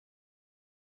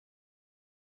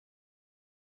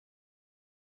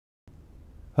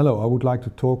Hello, I would like to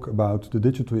talk about the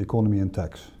digital economy and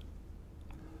tax.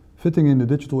 Fitting in the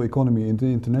digital economy into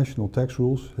international tax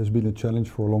rules has been a challenge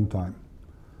for a long time.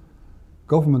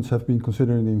 Governments have been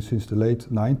considering it since the late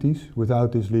 90s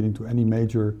without this leading to any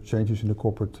major changes in the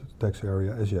corporate tax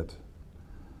area as yet.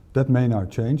 That may now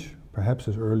change, perhaps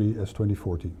as early as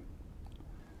 2014.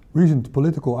 Recent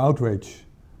political outrage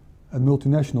at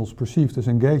multinationals perceived as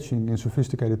engaging in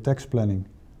sophisticated tax planning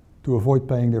to avoid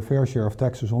paying their fair share of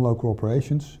taxes on local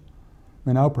operations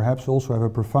may now perhaps also have a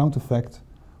profound effect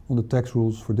on the tax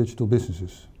rules for digital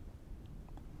businesses.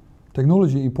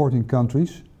 Technology importing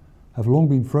countries have long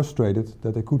been frustrated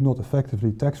that they could not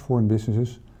effectively tax foreign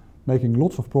businesses making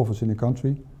lots of profits in a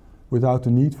country without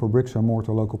the need for bricks and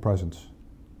mortar local presence.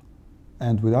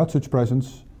 And without such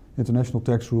presence, international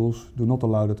tax rules do not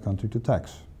allow that country to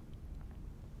tax.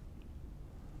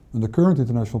 Under current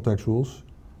international tax rules,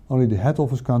 only the head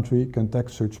office country can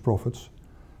tax such profits,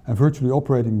 and virtually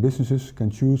operating businesses can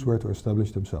choose where to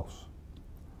establish themselves.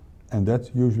 And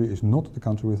that usually is not the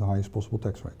country with the highest possible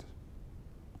tax rate.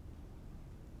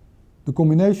 The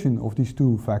combination of these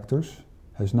two factors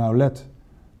has now led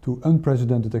to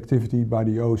unprecedented activity by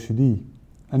the OECD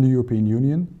and the European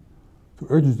Union to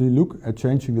urgently look at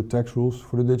changing the tax rules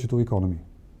for the digital economy.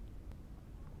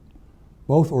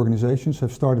 Both organizations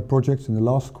have started projects in the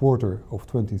last quarter of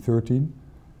 2013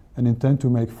 and intend to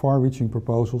make far-reaching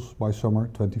proposals by summer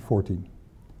 2014.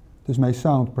 This may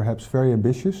sound perhaps very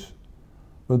ambitious,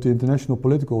 but the international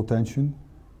political attention,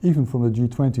 even from the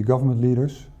G20 government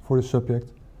leaders, for the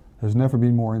subject has never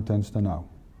been more intense than now.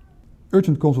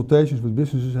 Urgent consultations with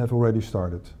businesses have already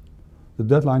started. The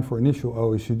deadline for initial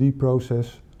OECD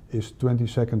process is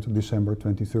 22nd December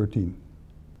 2013.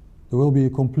 There will be a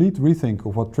complete rethink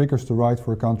of what triggers the right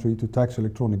for a country to tax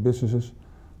electronic businesses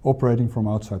operating from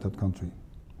outside that country.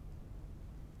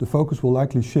 The focus will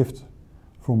likely shift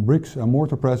from bricks and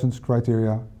mortar presence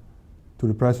criteria to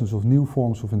the presence of new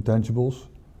forms of intangibles,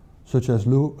 such as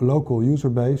local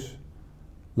user base,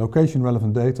 location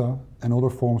relevant data, and other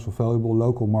forms of valuable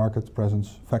local market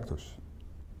presence factors.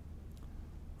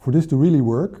 For this to really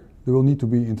work, there will need to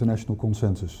be international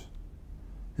consensus.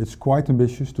 It's quite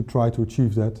ambitious to try to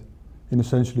achieve that in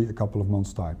essentially a couple of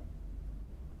months' time.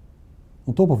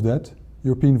 On top of that,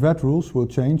 European VAT rules will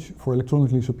change for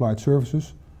electronically supplied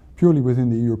services purely within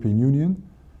the European Union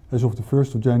as of the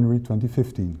 1st of January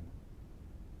 2015.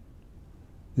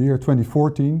 The year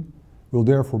 2014 will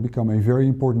therefore become a very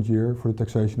important year for the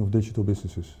taxation of digital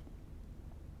businesses.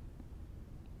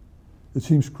 It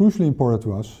seems crucially important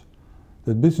to us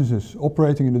that businesses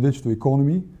operating in the digital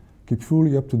economy keep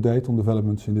fully up to date on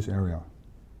developments in this area.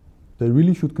 They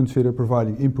really should consider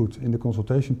providing input in the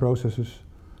consultation processes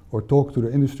or talk to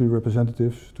the industry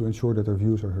representatives to ensure that their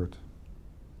views are heard.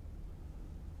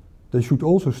 They should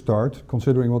also start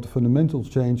considering what the fundamental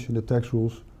change in the tax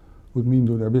rules would mean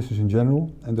to their business in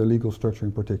general and their legal structure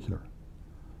in particular.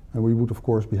 And we would of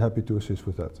course be happy to assist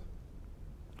with that.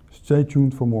 Stay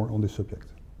tuned for more on this subject.